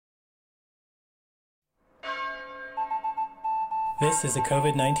This is a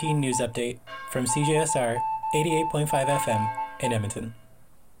COVID-19 news update from CJSR 88.5 FM in Edmonton.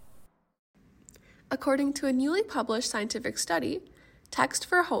 According to a newly published scientific study, Text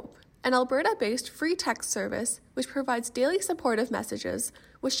for Hope, an Alberta-based free text service which provides daily supportive messages,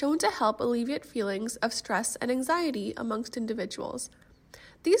 was shown to help alleviate feelings of stress and anxiety amongst individuals.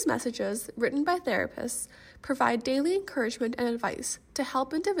 These messages, written by therapists, provide daily encouragement and advice to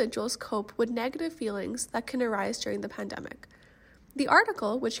help individuals cope with negative feelings that can arise during the pandemic. The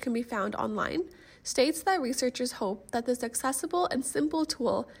article, which can be found online, states that researchers hope that this accessible and simple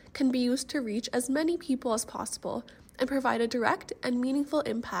tool can be used to reach as many people as possible and provide a direct and meaningful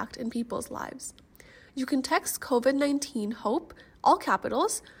impact in people's lives. You can text COVID-19 HOPE, all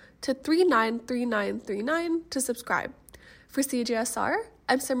capitals, to 393939 to subscribe. For CJSR,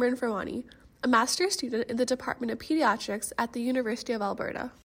 I'm Simran Farwani, a master's student in the Department of Pediatrics at the University of Alberta.